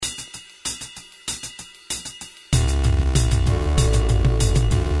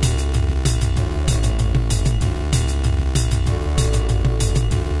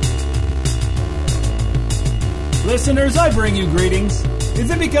listeners, I bring you greetings.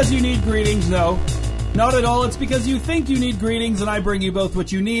 Is it because you need greetings? No. Not at all. It's because you think you need greetings, and I bring you both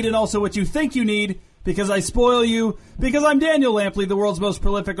what you need and also what you think you need, because I spoil you, because I'm Daniel Lampley, the world's most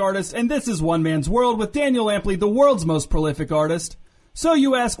prolific artist, and this is One Man's World with Daniel Lampley, the world's most prolific artist. So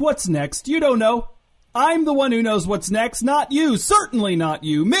you ask, what's next? You don't know. I'm the one who knows what's next, not you. Certainly not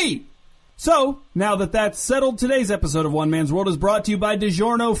you. Me! So, now that that's settled, today's episode of One Man's World is brought to you by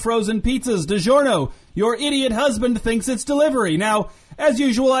DiGiorno Frozen Pizzas. DiGiorno, your idiot husband thinks it's delivery. Now, as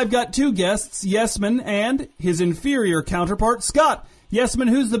usual, I've got two guests, Yesman and his inferior counterpart, Scott. Yesman,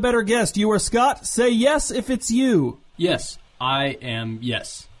 who's the better guest, you or Scott? Say yes if it's you. Yes, I am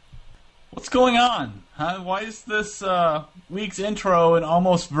yes. What's going on? Why is this week's intro an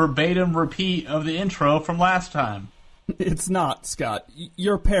almost verbatim repeat of the intro from last time? It's not, Scott.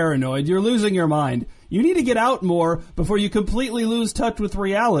 You're paranoid. You're losing your mind. You need to get out more before you completely lose touch with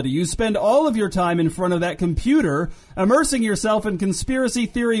reality. You spend all of your time in front of that computer, immersing yourself in conspiracy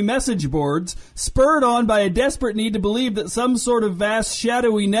theory message boards, spurred on by a desperate need to believe that some sort of vast,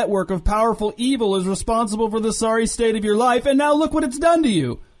 shadowy network of powerful evil is responsible for the sorry state of your life, and now look what it's done to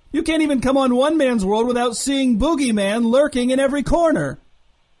you. You can't even come on One Man's World without seeing Boogeyman lurking in every corner.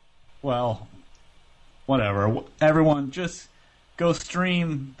 Well, whatever. Everyone, just go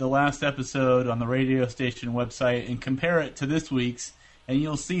stream the last episode on the radio station website and compare it to this week's, and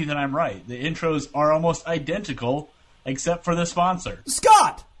you'll see that I'm right. The intros are almost identical, except for the sponsor.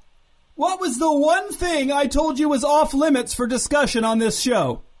 Scott! What was the one thing I told you was off limits for discussion on this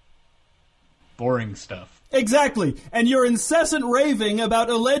show? Boring stuff. Exactly. And your incessant raving about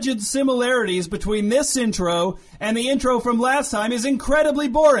alleged similarities between this intro and the intro from last time is incredibly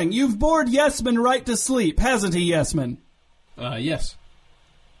boring. You've bored Yesman right to sleep, hasn't he, Yesman? Yes.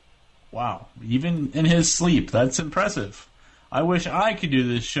 Wow. Even in his sleep. That's impressive. I wish I could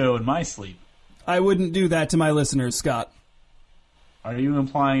do this show in my sleep. I wouldn't do that to my listeners, Scott. Are you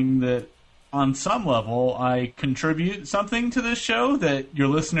implying that on some level I contribute something to this show that your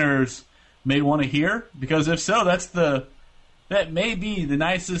listeners may want to hear? Because if so, that may be the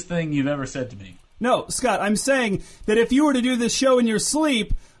nicest thing you've ever said to me. No, Scott, I'm saying that if you were to do this show in your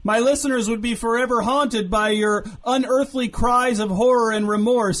sleep, my listeners would be forever haunted by your unearthly cries of horror and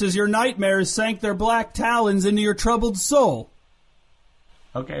remorse as your nightmares sank their black talons into your troubled soul.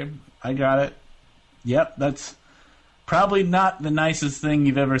 Okay, I got it. Yep, that's probably not the nicest thing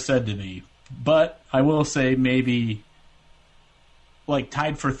you've ever said to me. But I will say maybe, like,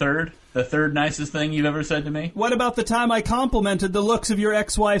 tied for third. The third nicest thing you've ever said to me? What about the time I complimented the looks of your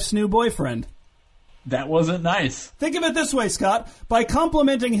ex-wife's new boyfriend? That wasn't nice. Think of it this way, Scott. By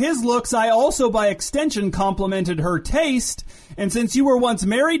complimenting his looks, I also, by extension, complimented her taste. And since you were once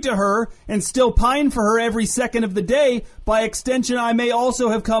married to her and still pine for her every second of the day, by extension, I may also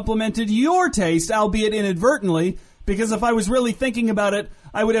have complimented your taste, albeit inadvertently, because if I was really thinking about it,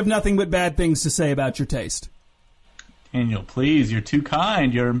 I would have nothing but bad things to say about your taste. Daniel, please, you're too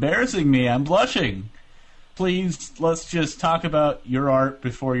kind. You're embarrassing me. I'm blushing. Please, let's just talk about your art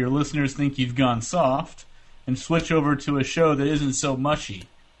before your listeners think you've gone soft and switch over to a show that isn't so mushy.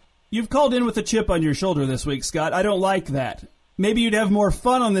 You've called in with a chip on your shoulder this week, Scott. I don't like that. Maybe you'd have more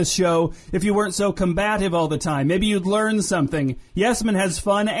fun on this show if you weren't so combative all the time. Maybe you'd learn something. Yesman has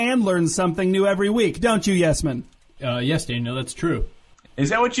fun and learns something new every week. Don't you, Yesman? Yes, Daniel, that's true.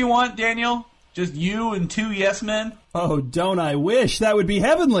 Is that what you want, Daniel? Just you and two yes men? Oh, don't I wish. That would be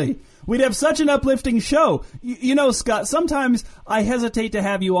heavenly. We'd have such an uplifting show. You know, Scott, sometimes I hesitate to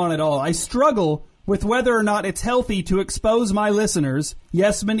have you on at all. I struggle with whether or not it's healthy to expose my listeners,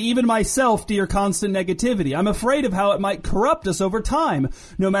 Yesman, even myself, to your constant negativity. I'm afraid of how it might corrupt us over time,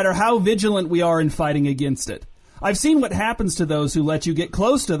 no matter how vigilant we are in fighting against it. I've seen what happens to those who let you get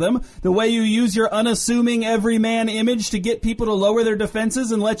close to them, the way you use your unassuming everyman image to get people to lower their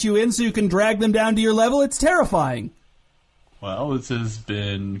defenses and let you in so you can drag them down to your level. It's terrifying. Well, this has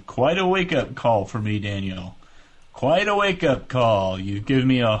been quite a wake-up call for me, Daniel. Quite a wake-up call. You've given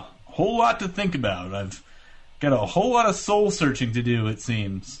me a whole lot to think about. I've got a whole lot of soul-searching to do, it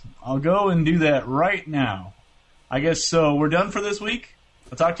seems. I'll go and do that right now. I guess so. We're done for this week?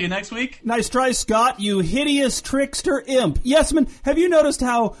 I'll talk to you next week. Nice try, Scott, you hideous trickster imp. Yesman, have you noticed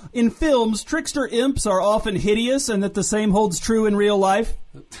how in films trickster imps are often hideous and that the same holds true in real life?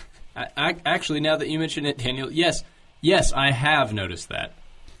 Actually, now that you mention it, Daniel, yes, I have noticed that.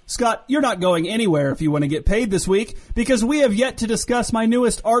 Scott, you're not going anywhere if you want to get paid this week, because we have yet to discuss my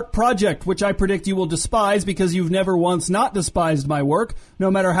newest art project, which I predict you will despise because you've never once not despised my work, no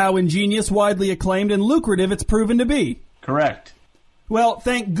matter how ingenious, widely acclaimed, and lucrative it's proven to be. Correct. Well,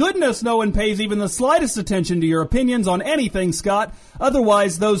 thank goodness no one pays even the slightest attention to your opinions on anything, Scott.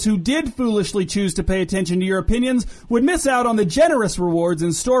 Otherwise, those who did foolishly choose to pay attention to your opinions would miss out on the generous rewards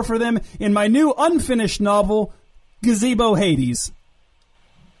in store for them in my new unfinished novel, Gazebo Hades.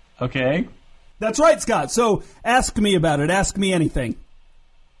 Okay. That's right, Scott. So ask me about it. Ask me anything.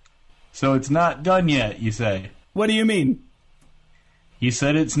 So it's not done yet, you say? What do you mean? You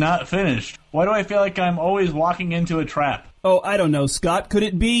said it's not finished. Why do I feel like I'm always walking into a trap? Oh, I don't know, Scott. Could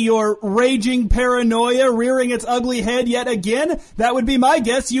it be your raging paranoia rearing its ugly head yet again? That would be my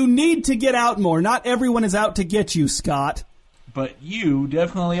guess. You need to get out more. Not everyone is out to get you, Scott. But you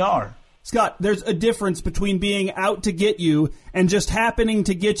definitely are. Scott, there's a difference between being out to get you and just happening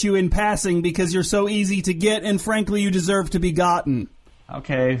to get you in passing because you're so easy to get and frankly you deserve to be gotten.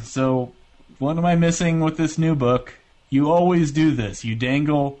 Okay, so what am I missing with this new book? You always do this. You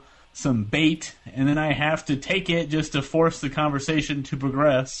dangle some bait, and then I have to take it just to force the conversation to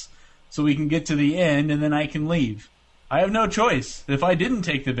progress so we can get to the end, and then I can leave. I have no choice. If I didn't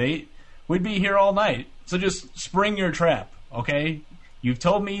take the bait, we'd be here all night. So just spring your trap, okay? You've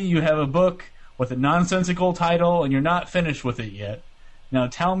told me you have a book with a nonsensical title, and you're not finished with it yet. Now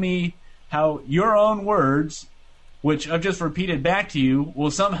tell me how your own words, which I've just repeated back to you,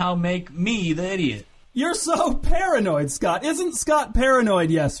 will somehow make me the idiot. You're so paranoid, Scott. Isn't Scott paranoid,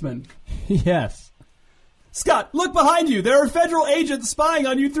 Yesman? Yes. Scott, look behind you. There are federal agents spying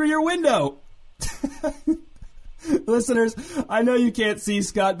on you through your window. Listeners, I know you can't see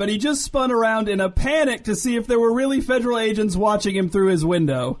Scott, but he just spun around in a panic to see if there were really federal agents watching him through his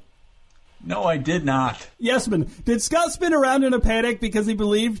window. No, I did not. Yesman, did Scott spin around in a panic because he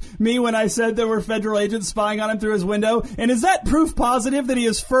believed me when I said there were federal agents spying on him through his window? And is that proof positive that he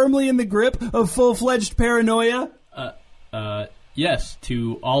is firmly in the grip of full-fledged paranoia? Yes.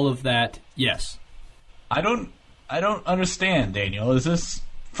 To all of that, yes. I don't understand, Daniel. Is this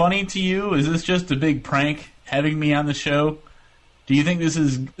funny to you? Is this just a big prank having me on the show? Do you think this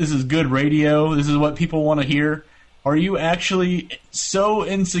is good radio? This is what people want to hear? Are you actually so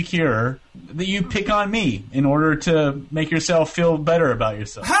insecure that you pick on me in order to make yourself feel better about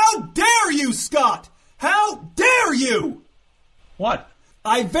yourself? How dare you, Scott? How dare you? What?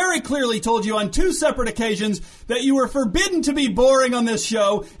 I very clearly told you on 2 separate occasions that you were forbidden to be boring on this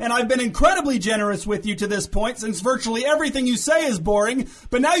show, and I've been incredibly generous with you to this point since virtually everything you say is boring,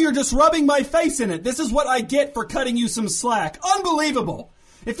 but now you're just rubbing my face in it. This is what I get for cutting you some slack. Unbelievable.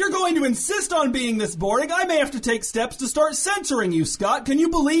 If you're going to insist on being this boring, I may have to take steps to start censoring you, Scott. Can you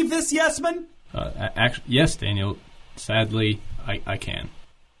believe this, Yesman? Yes, Daniel. Sadly, I can.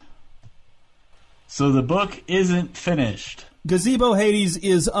 So the book isn't finished. Gazebo Hades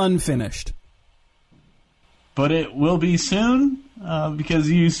is unfinished. But it will be soon, because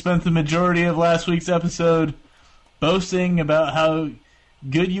you spent the majority of last week's episode boasting about how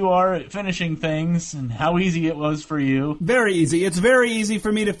good you are at finishing things and how easy it was for you. Very easy. It's very easy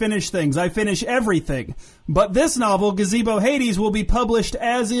for me to finish things. I finish everything. But this novel, Gazebo Hades, will be published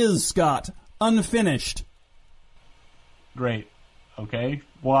as is, Scott. Unfinished. Great. Okay.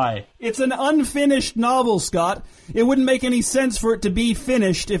 Why? It's an unfinished novel, Scott. It wouldn't make any sense for it to be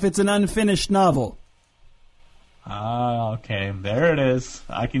finished if it's an unfinished novel. Ah, okay. There it is.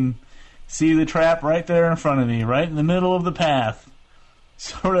 I can see the trap right there in front of me, right in the middle of the path.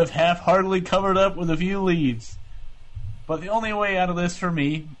 Sort of half-heartedly covered up with a few leaves. But the only way out of this for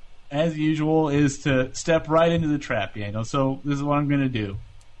me, as usual, is to step right into the trap, Daniel. So this is what I'm going to do.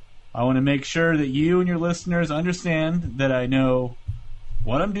 I want to make sure that you and your listeners understand that I know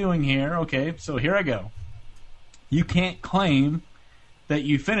what I'm doing here. Okay, so here I go. You can't claim that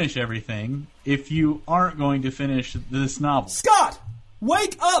you finish everything if you aren't going to finish this novel. Scott!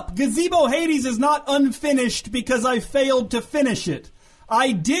 Wake up! Gazebo Hades is not unfinished because I failed to finish it.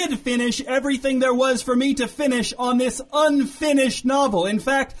 I did finish everything there was for me to finish on this unfinished novel. In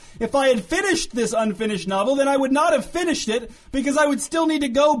fact, if I had finished this unfinished novel, then I would not have finished it because I would still need to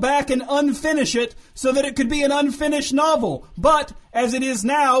go back and unfinish it so that it could be an unfinished novel. But, as it is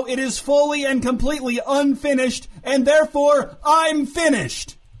now, it is fully and completely unfinished, and therefore, I'm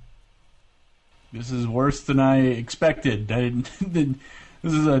finished. This is worse than I expected.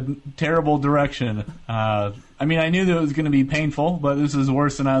 This is a terrible direction. I mean, I knew that it was going to be painful, but this is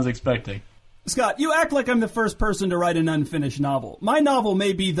worse than I was expecting. Scott, you act like I'm the first person to write an unfinished novel. My novel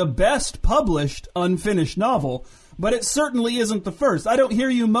may be the best published unfinished novel, but it certainly isn't the first. I don't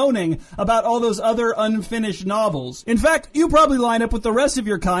hear you moaning about all those other unfinished novels. In fact, you probably line up with the rest of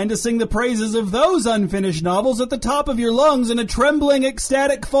your kind to sing the praises of those unfinished novels at the top of your lungs in a trembling,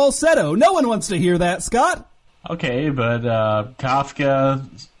 ecstatic falsetto. No one wants to hear that, Scott. Okay, but Kafka,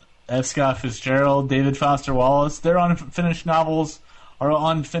 F. Scott Fitzgerald, David Foster Wallace, their unfinished novels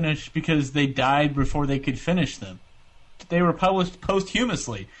are unfinished because they died before they could finish them. They were published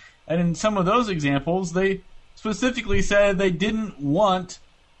posthumously. And in some of those examples, they specifically said they didn't want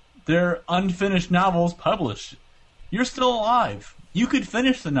their unfinished novels published. You're still alive. You could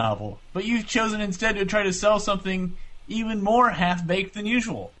finish the novel, but you've chosen instead to try to sell something even more half-baked than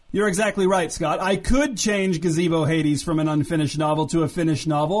usual. You're exactly right, Scott. I could change Gazebo Hades from an unfinished novel to a finished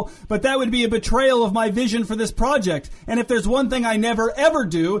novel, but that would be a betrayal of my vision for this project. And if there's one thing I never ever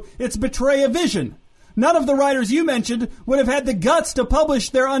do, it's betray a vision. None of the writers you mentioned would have had the guts to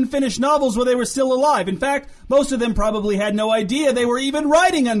publish their unfinished novels while they were still alive. In fact, most of them probably had no idea they were even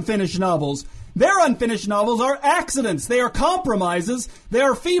writing unfinished novels. Their unfinished novels are accidents. They are compromises. They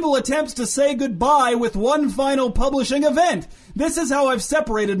are feeble attempts to say goodbye with one final publishing event. This is how I've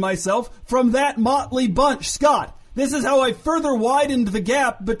separated myself from that motley bunch, Scott. This is how I further widened the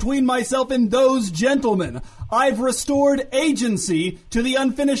gap between myself and those gentlemen. I've restored agency to the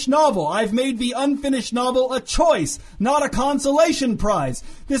unfinished novel. I've made the unfinished novel a choice, not a consolation prize.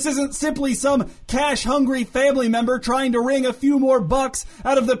 This isn't simply some cash-hungry family member trying to wring a few more bucks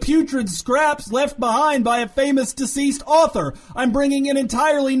out of the putrid scraps left behind by a famous deceased author. I'm bringing an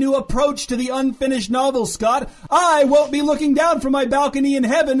entirely new approach to the unfinished novel, Scott. I won't be looking down from my balcony in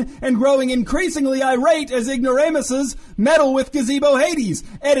heaven and growing increasingly irate as ignoramuses meddle with Gazebo Hades,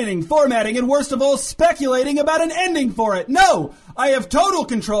 editing, formatting, and worst of all, speculating about an ending for it. No! I have total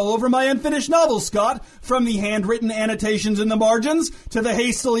control over my unfinished novel, Scott, from the handwritten annotations in the margins, to the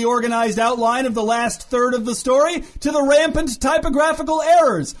hastily organized outline of the last third of the story, to the rampant typographical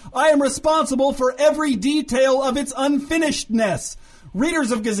errors. I am responsible for every detail of its unfinishedness.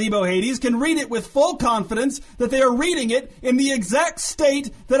 Readers of Gazebo Hades can read it with full confidence that they are reading it in the exact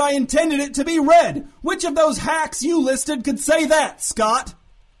state that I intended it to be read. Which of those hacks you listed could say that, Scott?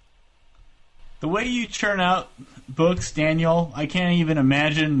 The way you churn out books, Daniel, I can't even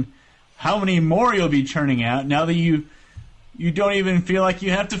imagine how many more you'll be churning out now that you don't even feel like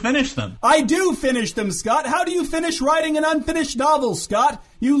you have to finish them. I do finish them, Scott. How do you finish writing an unfinished novel, Scott?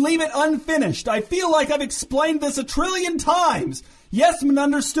 You leave it unfinished. I feel like I've explained this 1 trillion times. Yesman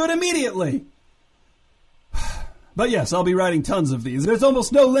understood immediately. But yes, I'll be writing tons of these. There's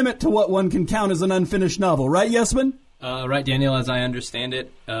almost no limit to what one can count as an unfinished novel, right, Yesman? Right, Daniel, as I understand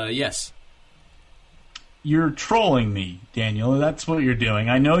it, yes. You're trolling me, Daniel. That's what you're doing.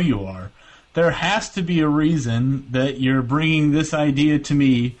 I know you are. There has to be a reason that you're bringing this idea to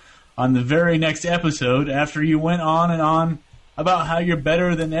me on the very next episode after you went on and on about how you're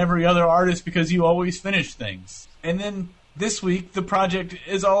better than every other artist because you always finish things. And then this week, the project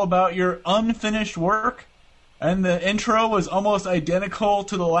is all about your unfinished work, and the intro was almost identical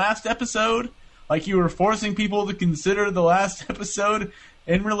to the last episode, like you were forcing people to consider the last episode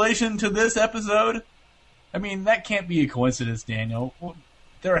in relation to this episode. I mean, that can't be a coincidence, Daniel.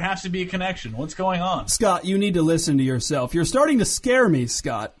 There has to be a connection. What's going on? Scott, you need to listen to yourself. You're starting to scare me,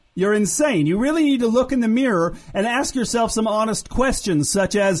 Scott. You're insane. You really need to look in the mirror and ask yourself some honest questions,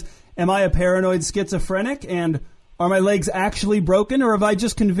 such as, am I a paranoid schizophrenic? And are my legs actually broken? Or have I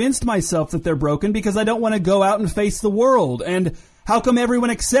just convinced myself that they're broken because I don't want to go out and face the world? And how come everyone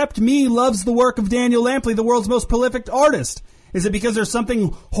except me loves the work of Daniel Lampley, the world's most prolific artist? Is it because there's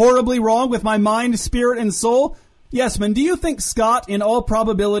something horribly wrong with my mind, spirit, and soul? Yesman, do you think Scott, in all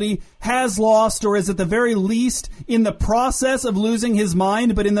probability, has lost, or is at the very least in the process of losing his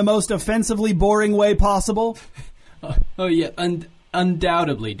mind, but in the most offensively boring way possible? Oh, yeah,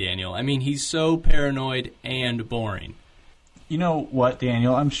 undoubtedly, Daniel. I mean, he's so paranoid and boring. You know what,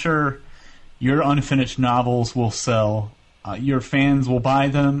 Daniel? I'm sure your unfinished novels will sell. Your fans will buy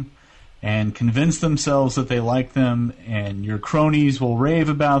them and convince themselves that they like them, and your cronies will rave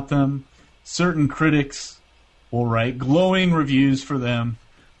about them. Certain critics will write glowing reviews for them,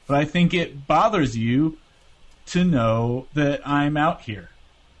 but I think it bothers you to know that I'm out here.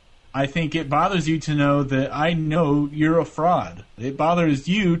 I think it bothers you to know that I know you're a fraud. It bothers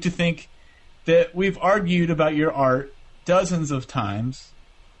you to think that we've argued about your art dozens of times,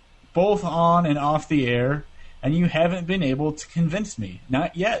 both on and off the air, and you haven't been able to convince me.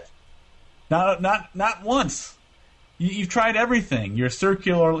 Not yet. Not once. You've tried everything. Your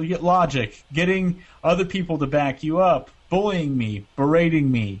circular logic, getting other people to back you up, bullying me,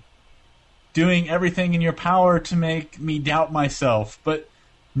 berating me, doing everything in your power to make me doubt myself. But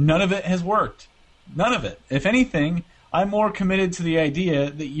none of it has worked. None of it. If anything, I'm more committed to the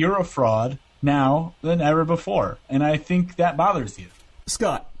idea that you're a fraud now than ever before. And I think that bothers you.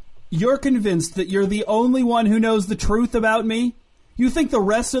 Scott, you're convinced that you're the only one who knows the truth about me? You think the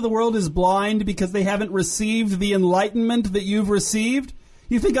rest of the world is blind because they haven't received the enlightenment that you've received?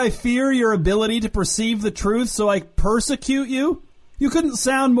 You think I fear your ability to perceive the truth, so I persecute you? You couldn't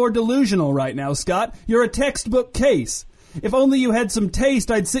sound more delusional right now, Scott. You're a textbook case. If only you had some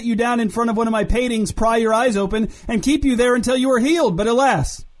taste, I'd sit you down in front of one of my paintings, pry your eyes open, and keep you there until you were healed. But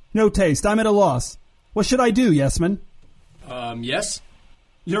alas, no taste. I'm at a loss. What should I do, Yesman? Yes?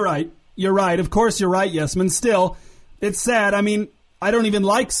 You're right. You're right. Of course you're right, Yesman. Still, it's sad. I mean, I don't even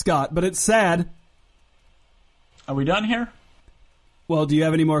like Scott, but it's sad. Are we done here? Well, do you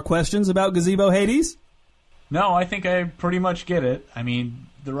have any more questions about Gazebo Hades? No, I think I pretty much get it. I mean,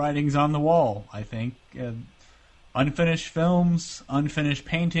 the writing's on the wall, I think. Unfinished films, unfinished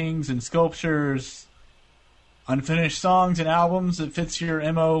paintings and sculptures, unfinished songs and albums. It fits your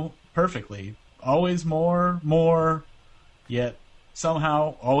MO perfectly. Always more, yet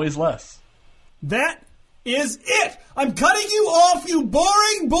somehow always less. That is it! I'm cutting you off, you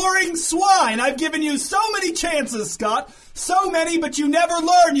boring swine! I've given you so many chances, Scott. So many, but you never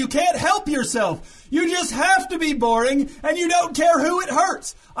learn. You can't help yourself. You just have to be boring, and you don't care who it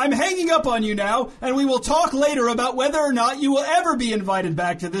hurts. I'm hanging up on you now, and we will talk later about whether or not you will ever be invited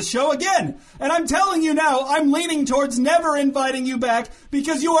back to this show again. And I'm telling you now, I'm leaning towards never inviting you back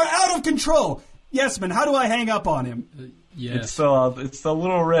because you are out of control. Yesman, how do I hang up on him? Yes. It's the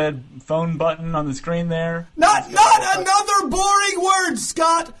little red phone button on the screen there. Not another boring word,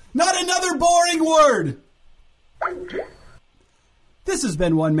 Scott! Not another boring word! This has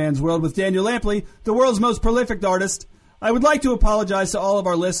been One Man's World with Daniel Lampley, the world's most prolific artist. I would like to apologize to all of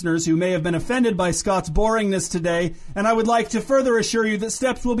our listeners who may have been offended by Scott's boringness today, and I would like to further assure you that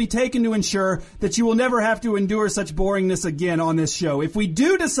steps will be taken to ensure that you will never have to endure such boringness again on this show. If we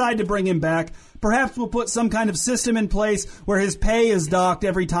do decide to bring him back, perhaps we'll put some kind of system in place where his pay is docked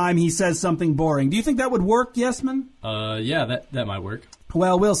every time he says something boring. Do you think that would work, Yesman? Yeah, that might work.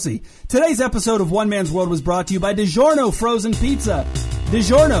 Well, we'll see. Today's episode of One Man's World was brought to you by DiGiorno Frozen Pizza.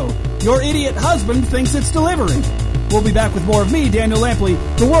 DiGiorno, your idiot husband thinks it's delivering. We'll be back with more of me, Daniel Lampley,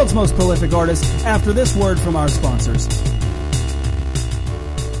 the world's most prolific artist, after this word from our sponsors.